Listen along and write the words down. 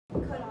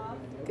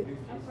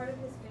a part of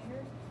his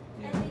finger,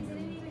 and they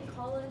didn't even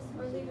call us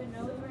or leave a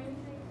note or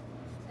anything.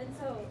 And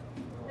so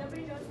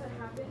nobody knows what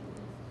happened,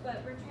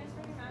 but we're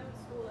transferring him out of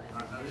school, and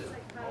it's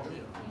like how and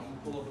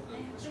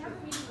they have a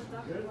meeting with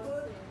Dr.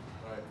 Wells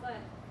today. But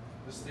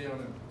just stay on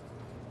it.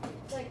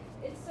 like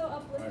it's so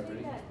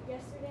uplifting that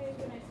yesterday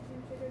when I took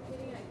him trick or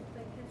treating at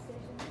like Kent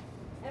Station,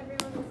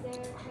 everyone was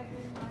there.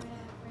 Kevin,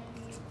 Maya,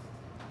 Randy,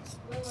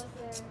 Will was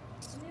there,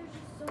 and they were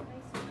just so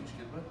nice to me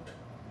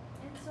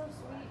and so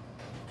sweet.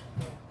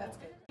 That's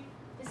good.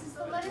 This is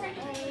the letter A.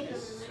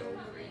 It's so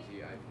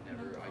crazy. I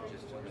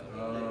just took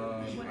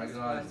I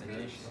got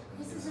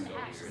This is an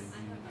X.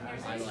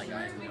 I don't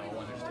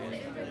understand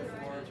it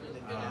before.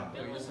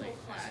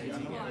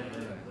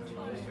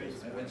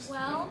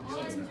 Well,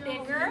 she's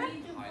bigger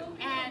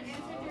and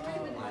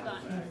hold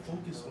on.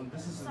 focus on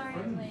this is in Sorry,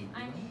 front of I'm me.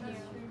 I'm here.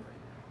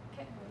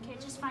 Okay,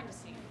 just find a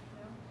seat.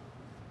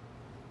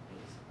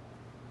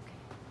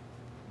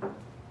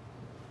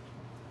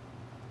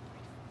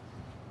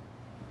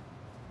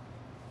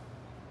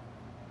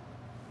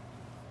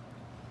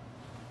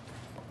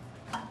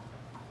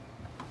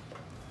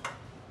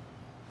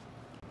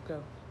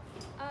 Go.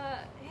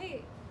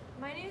 Hey,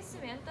 my name is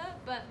Samantha,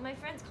 but my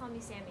friends call me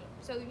Sammy,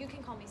 so you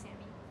can call me Sammy.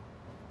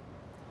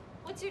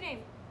 What's your name?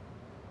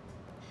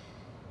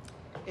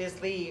 Is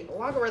the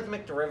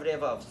logarithmic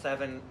derivative of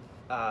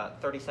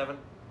 37?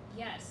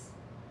 Yes.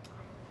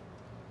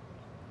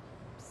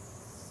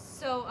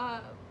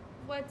 So,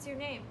 what's your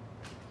name?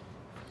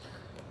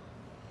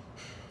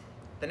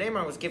 The name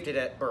I was gifted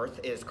at birth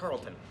is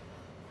Carlton.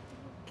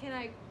 Can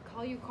I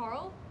call you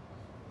Carl?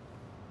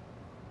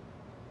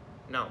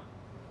 No.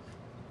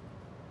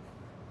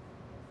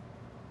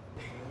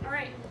 All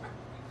right.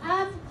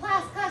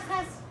 Class.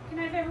 Can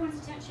I have everyone's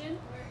attention?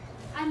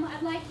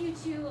 I'd like you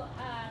to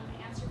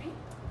answer me.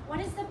 What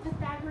is the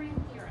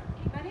Pythagorean theorem?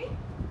 Anybody?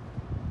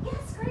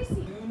 Yes,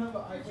 Gracie.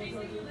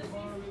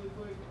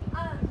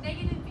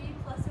 Negative b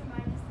plus or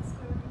minus the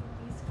square root of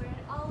b squared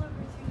all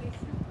over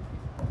 2ac.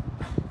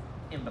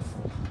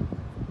 Imbecile.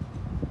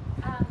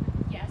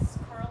 Yes,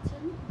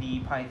 Carlton. The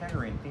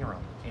Pythagorean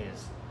theorem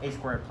is a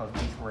squared plus b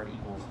squared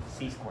equals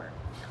c squared.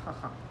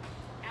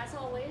 As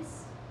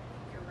always,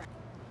 you're right.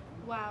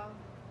 Wow,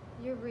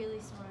 you're really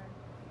smart.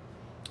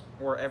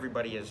 Or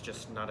everybody is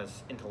just not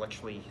as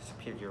intellectually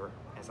superior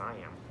as I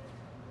am.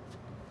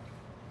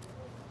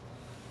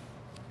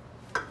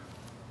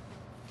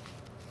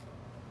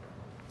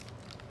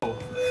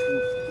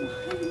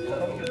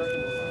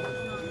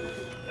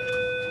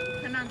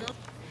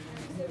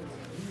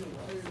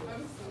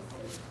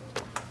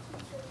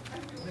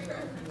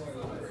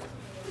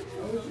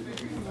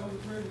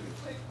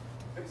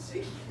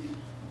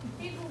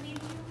 They believe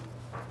you.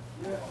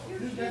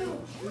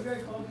 This guy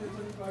called me a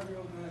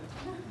 25-year-old man.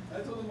 I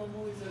told him I'm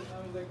only 7. I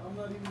was like, I'm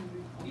not even.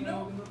 You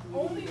know,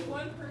 only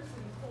one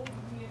person told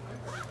me and my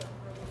friends that,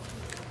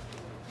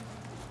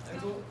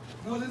 bro.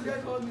 No, this guy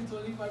called me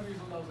 25 years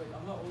old. I was like,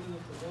 I'm not old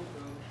enough to vote,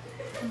 bro.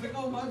 He was like,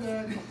 oh, my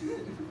bad.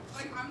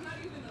 Like, I'm not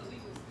even a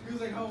legal student. He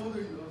was like, how old are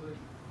you? I was like,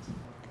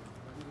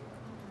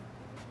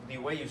 The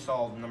way you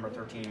solved number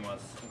 13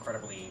 was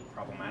incredibly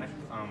problematic.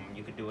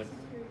 You could do it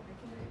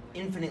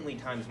infinitely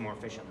times more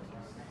efficiently.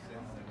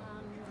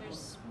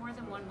 There's more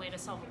than one way to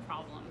solve a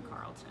problem,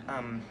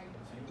 Carlton.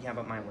 Yeah,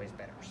 but my way's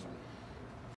better, so.